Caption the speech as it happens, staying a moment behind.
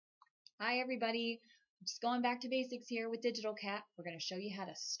Hi everybody, just going back to basics here with DigitalCAT. We're going to show you how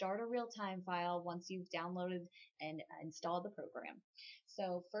to start a realtime file once you've downloaded and installed the program.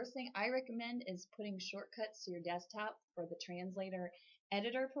 So first thing I recommend is putting shortcuts to your desktop for the Translator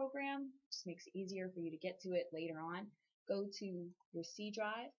Editor program. Just makes it easier for you to get to it later on. Go to your C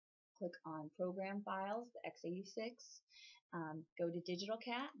drive, click on Program Files, the x86. Go to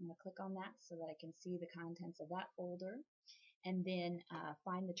DigitalCAT. I'm going to click on that so that I can see the contents of that folder. And then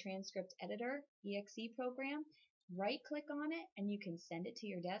find the Transcript Editor exe program, right click on it, and you can send it to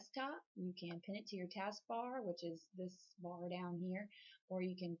your desktop. You can pin it to your taskbar, which is this bar down here, or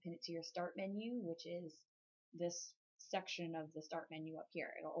you can pin it to your start menu, which is this section of the start menu up here.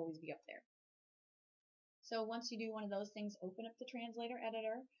 It'll always be up there. So once you do one of those things, open up the Translator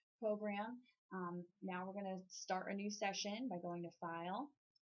Editor program. Now we're going to start a new session by going to File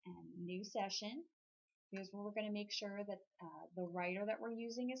and New Session. Here's where we're going to make sure that the writer that we're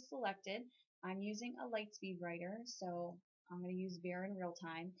using is selected. I'm using a LightSpeed writer, so I'm going to use Bear in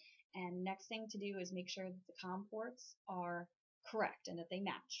Realtime. And next thing to do is make sure that the COM ports are correct and that they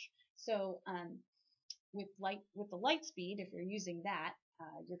match. So with the LightSpeed, if you're using that,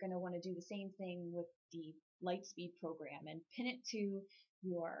 you're going to want to do the same thing with the LightSpeed program and pin it to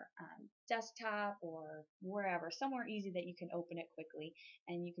your desktop or wherever, somewhere easy that you can open it quickly.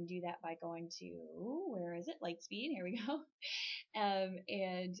 And you can do that by going to, where is it? LightSpeed, here we go.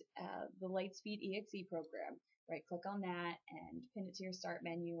 The LightSpeed exe program. Right click on that and pin it to your start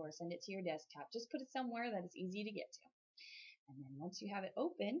menu or send it to your desktop. Just put it somewhere that is easy to get to. And then once you have it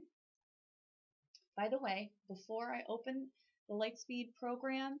open, by the way, before I open the LightSpeed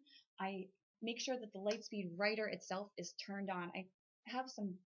program, I make sure that the LightSpeed writer itself is turned on. I have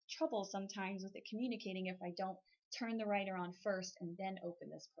some trouble sometimes with it communicating if I don't turn the writer on first and then open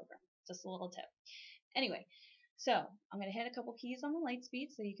this program. Just a little tip. Anyway, so I'm going to hit a couple keys on the LightSpeed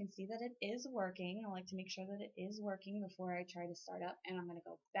so you can see that it is working. I like to make sure that it is working before I try to start up. And I'm going to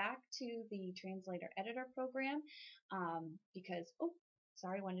go back to the Translator Editor program because,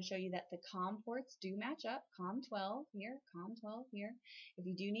 sorry, I wanted to show you that the COM ports do match up. COM 12 here, COM 12 here. If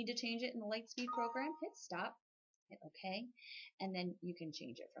you do need to change it in the LightSpeed program, hit stop, hit OK, and then you can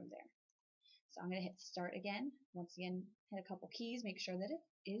change it from there. So I'm going to hit start again. Once again, hit a couple keys, make sure that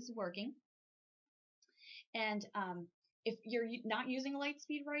it is working. And if you're not using a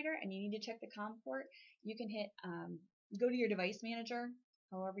LightSpeed writer and you need to check the COM port, you can hit go to your device manager,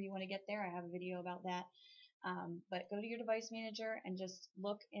 however you want to get there. I have a video about that. But go to your device manager and just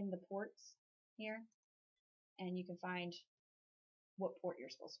look in the ports here, and you can find what port you're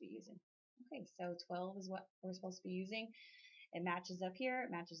supposed to be using. Okay, so 12 is what we're supposed to be using. It matches up here,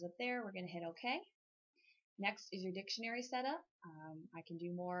 it matches up there. We're going to hit OK. Next is your dictionary setup. I can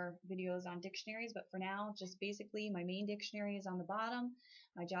do more videos on dictionaries, but for now, just basically my main dictionary is on the bottom.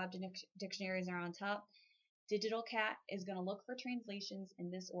 My job dictionaries are on top. DigitalCAT is going to look for translations in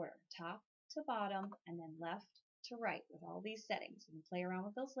this order, top to bottom, and then left to right with all these settings. We can play around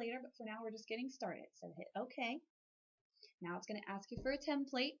with those later, but for now we're just getting started. So hit OK. Now it's going to ask you for a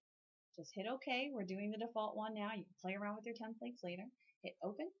template. Just hit OK. We're doing the default one now. You can play around with your templates later. Hit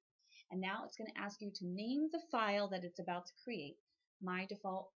Open. And now it's going to ask you to name the file that it's about to create. My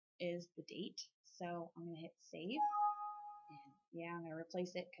default is the date, so I'm going to hit Save. And yeah, I'm going to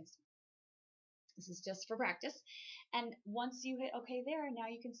replace it because this is just for practice. And once you hit OK there,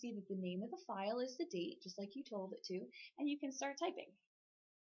 now you can see that the name of the file is the date, just like you told it to, and you can start typing.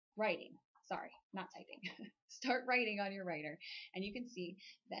 Writing. Sorry, not typing. Start writing on your writer. And you can see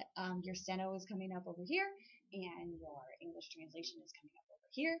that your steno is coming up over here, and your English translation is coming up over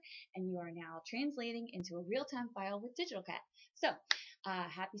here, and you are now translating into a real-time file with DigitalCAT. So,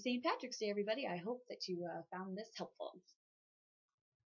 happy St. Patrick's Day, everybody. I hope that you found this helpful.